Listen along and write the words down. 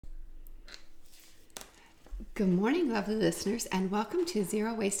Good morning, lovely listeners, and welcome to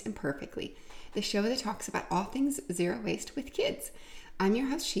Zero Waste Imperfectly, the show that talks about all things zero waste with kids. I'm your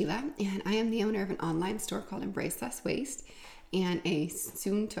host, Sheila, and I am the owner of an online store called Embrace Less Waste and a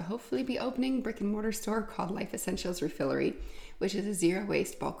soon to hopefully be opening brick and mortar store called Life Essentials Refillery, which is a zero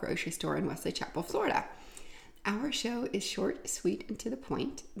waste bulk grocery store in Wesley Chapel, Florida. Our show is short, sweet, and to the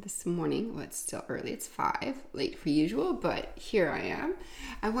point. This morning, well, it's still early, it's 5, late for usual, but here I am.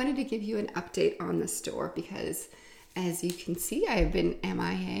 I wanted to give you an update on the store because, as you can see, I have been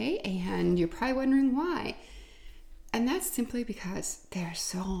MIA, and you're probably wondering why. And that's simply because there's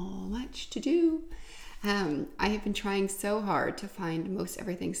so much to do. I have been trying so hard to find most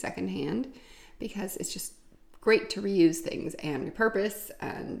everything secondhand because it's just great to reuse things and repurpose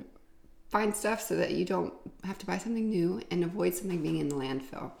and find stuff so that you don't have to buy something new and avoid something being in the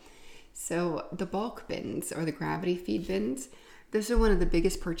landfill. So the bulk bins or the gravity feed bins, those are one of the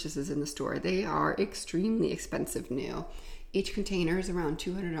biggest purchases in the store. They are extremely expensive new. Each container is around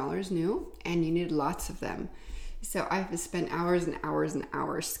 $200 new, and you need lots of them. So I've spent hours and hours and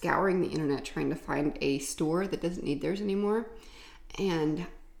hours scouring the internet trying to find a store that doesn't need theirs anymore. And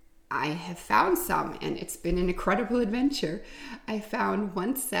I have found some, and it's been an incredible adventure. I found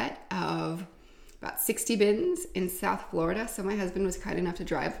one set of about 60 bins in South Florida. So my husband was kind enough to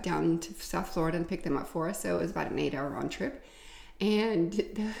drive down to South Florida and pick them up for us. So it was about an 8-hour round trip. And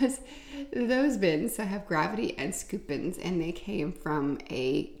those bins, I have gravity and scoop bins, and they came from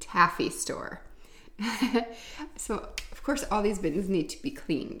a taffy store. So of course all these bins need to be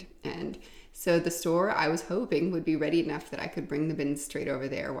cleaned, and so the store I was hoping would be ready enough that I could bring the bins straight over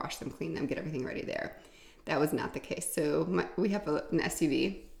there, wash them, clean them, get everything ready there. That was not the case. So we have an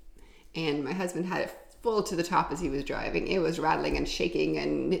SUV, and my husband had it full to the top as he was driving. It was rattling and shaking,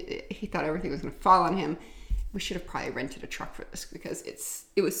 and he thought everything was going to fall on him. We should have probably rented a truck for this because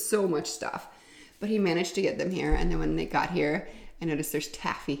it was so much stuff. But he managed to get them here, and then when they got here, I noticed there's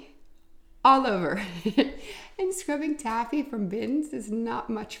taffy all over. And scrubbing taffy from bins is not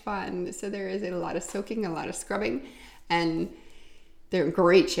much fun. So there is a lot of soaking, a lot of scrubbing, and they're in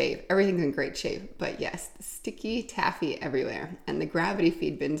great shape. Everything's in great shape. But yes, the sticky taffy everywhere. And the gravity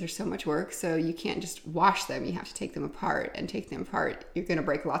feed bins are so much work, so you can't just wash them. You have to take them apart, and take them apart, you're going to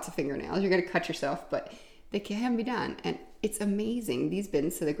break lots of fingernails. You're going to cut yourself, but they can be done. And it's amazing. These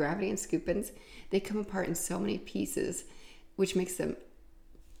bins, so the gravity and scoop bins, they come apart in so many pieces, which makes them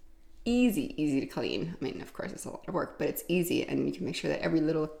easy to clean. I mean, of course, it's a lot of work, but it's easy, and you can make sure that every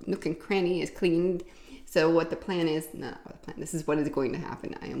little nook and cranny is cleaned. So what the plan is, this is what is going to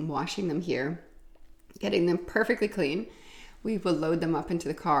happen. I am washing them here, getting them perfectly clean. We will load them up into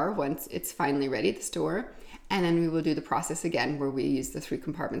the car once it's finally ready at the store, and then we will do the process again where we use the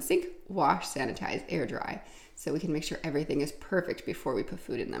 3-compartment sink, wash, sanitize, air dry, so we can make sure everything is perfect before we put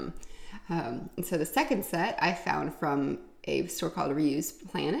food in them. And so the second set I found from a store called Reuse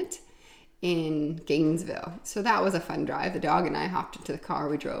Planet in Gainesville. So that was a fun drive. The dog and I hopped into the car.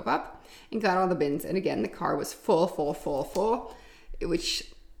 We drove up and got all the bins. And again, the car was full, which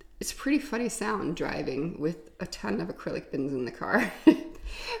is a pretty funny sound driving with a ton of acrylic bins in the car.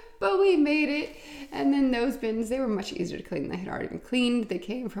 But we made it. And then those bins, they were much easier to clean. They had already been cleaned. They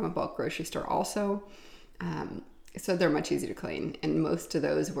came from a bulk grocery store also. So they're much easier to clean. And most of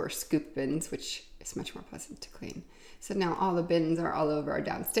those were scoop bins, which is much more pleasant to clean. So now all the bins are all over our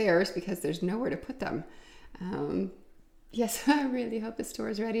downstairs because there's nowhere to put them. Yes, I really hope the store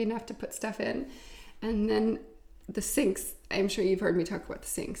is ready enough to put stuff in. And then the sinks, I'm sure you've heard me talk about the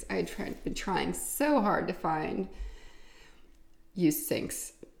sinks. I've been trying so hard to find used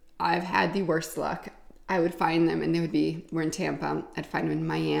sinks. I've had the worst luck. I would find them, and we're in Tampa. I'd find them in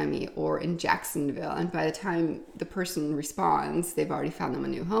Miami or in Jacksonville. And by the time the person responds, they've already found them a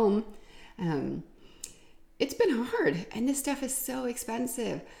new home. It's been hard, and this stuff is so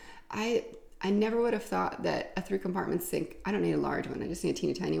expensive. I never would have thought that a 3-compartment sink, I don't need a large one, I just need a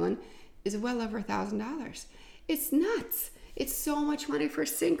teeny tiny one, is well over $1,000. It's nuts. It's so much money for a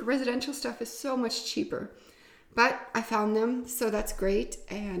sink. Residential stuff is so much cheaper. But I found them, so that's great,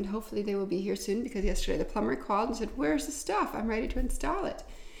 and hopefully they will be here soon because yesterday the plumber called and said, "Where's the stuff? I'm ready to install it."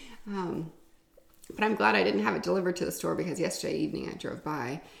 But I'm glad I didn't have it delivered to the store because yesterday evening I drove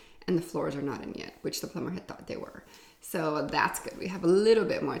by and the floors are not in yet, which the plumber had thought they were. So that's good. We have a little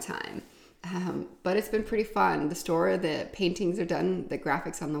bit more time. But it's been pretty fun. The store, the paintings are done. The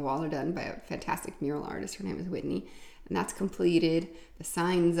graphics on the wall are done by a fantastic mural artist. Her name is Whitney. And that's completed. The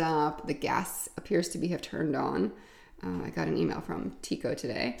sign's up. The gas appears to have turned on. I got an email from Tico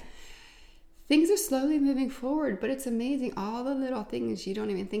today. Things are slowly moving forward, but it's amazing all the little things you don't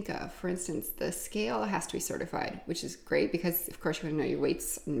even think of. For instance, the scale has to be certified, which is great because, of course, you want to know your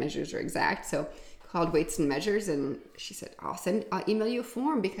weights and measures are exact. So called Weights and Measures, and she said, I'll email you a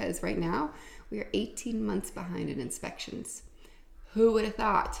form because right now we are 18 months behind in inspections. Who would have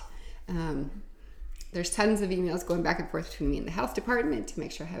thought? There's tons of emails going back and forth between me and the health department to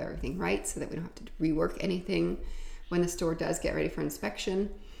make sure I have everything right so that we don't have to rework anything when the store does get ready for inspection.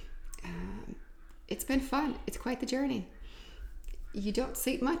 It's been fun. It's quite the journey. You don't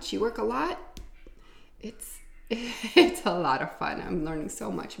sleep much. You work a lot. It's a lot of fun. I'm learning so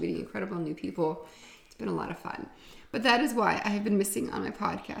much, meeting incredible new people. It's been a lot of fun. But that is why I have been missing on my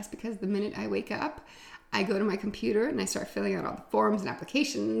podcast, because the minute I wake up, I go to my computer and I start filling out all the forms and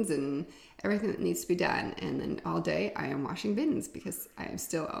applications and everything that needs to be done. And then all day I am washing bins because I am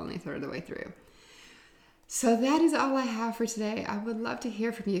still only a third of the way through. So that is all I have for today. I would love to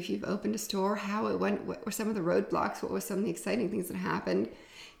hear from you if you've opened a store, how it went, what were some of the roadblocks, what were some of the exciting things that happened.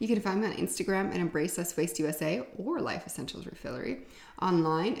 You can find me on Instagram at Embrace Less Waste USA or Life Essentials Refillery,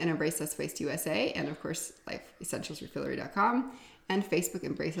 online at Embrace Less Waste USA, and of course lifeessentialsrefillery.com, and Facebook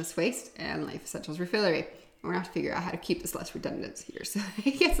Embrace Less Waste and Life Essentials Refillery. We're going to have to figure out how to keep this less redundant here so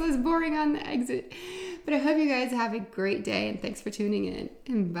it gets less boring on the exit. But I hope you guys have a great day, and thanks for tuning in,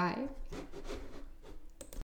 and bye.